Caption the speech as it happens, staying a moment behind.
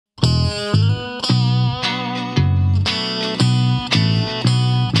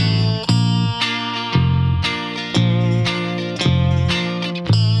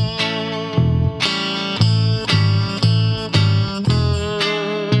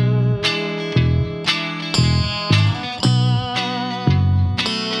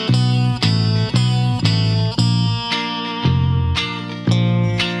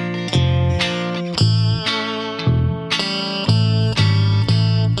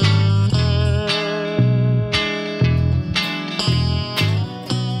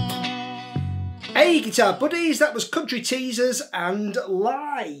guitar buddies, that was Country Teasers and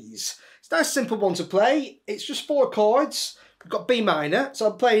Lies. It's a nice simple one to play. It's just 4 chords. We've got B minor, so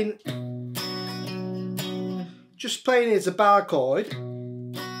I'm playing, just playing it as a bar chord,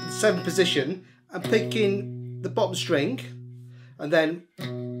 in the 7th position. I'm picking the bottom string, and then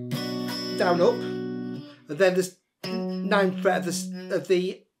down up, and then the 9th fret of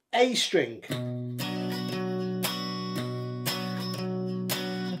the A string.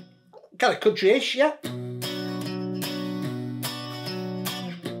 Kind of country-ish, yeah? And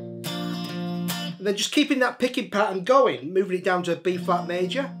then just keeping that picking pattern going, moving it down to a B flat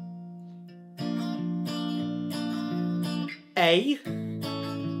major. A.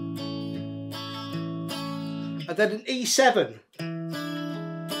 And then an E7.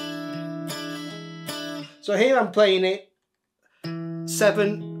 So here I'm playing it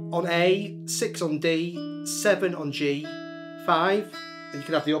 7 on A, 6 on D, 7 on G, 5. And you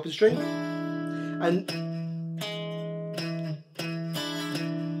can have the open string. And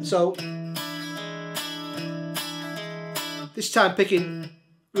so this time picking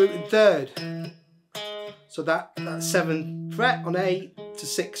root in 3rd. So that's 7th fret on A to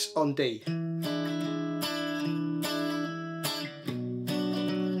 6 on D.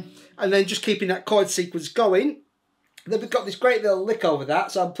 And then just keeping that chord sequence going. And then we've got this great little lick over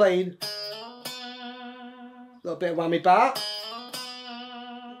that. So I'm playing a little bit of whammy bar.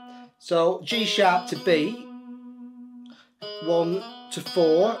 So G sharp to B, 1 to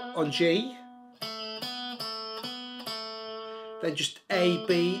 4 on G, then just A,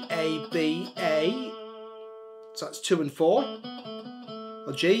 B, A, B, A, so that's 2 and 4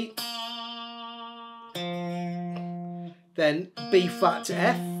 on G, then B flat to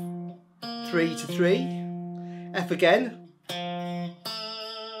F, 3 to 3, F again,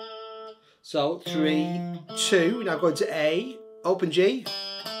 so 3, 2, now going to A, open G,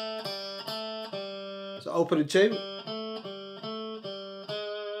 so open and 2,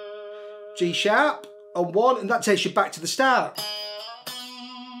 G sharp on 1, and that takes you back to the start.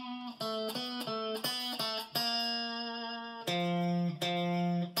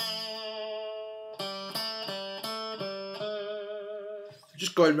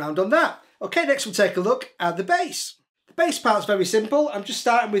 Just going round on that. Okay, next we'll take a look at the bass. The bass part's very simple. I'm just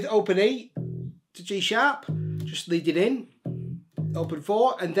starting with open E to G sharp, just leading in, open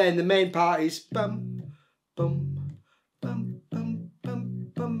 4, and then the main part is bum, bum, bum, bum,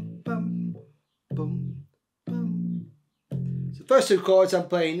 bum, bum, bum, bum, bum. So first 2 chords I'm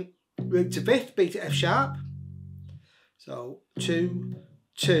playing root to 5th, B to F sharp. So 2,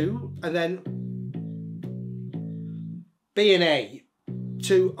 2, and then B and A,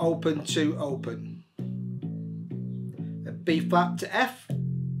 2 open, 2 open. And B flat to F,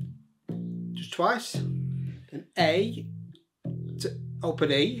 just twice. And A to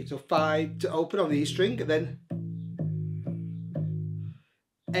open E, so 5 to open on the E string, and then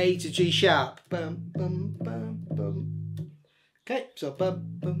A to G sharp. Bum, bum, bum, bum. Okay, so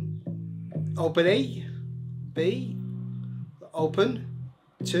bum, bum. Open E, B, open,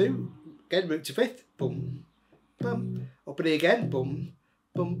 2, again root to 5th, bum, bum. Open E again, bum,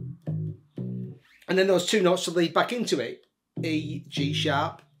 bum. And then those 2 notes to lead back into it. E, G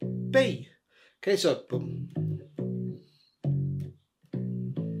sharp, B. Okay, so bum.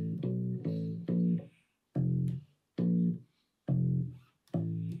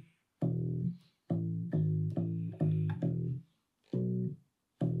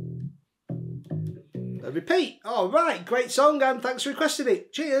 Repeat. All right, great song, and thanks for requesting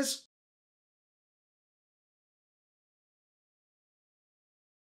it. Cheers.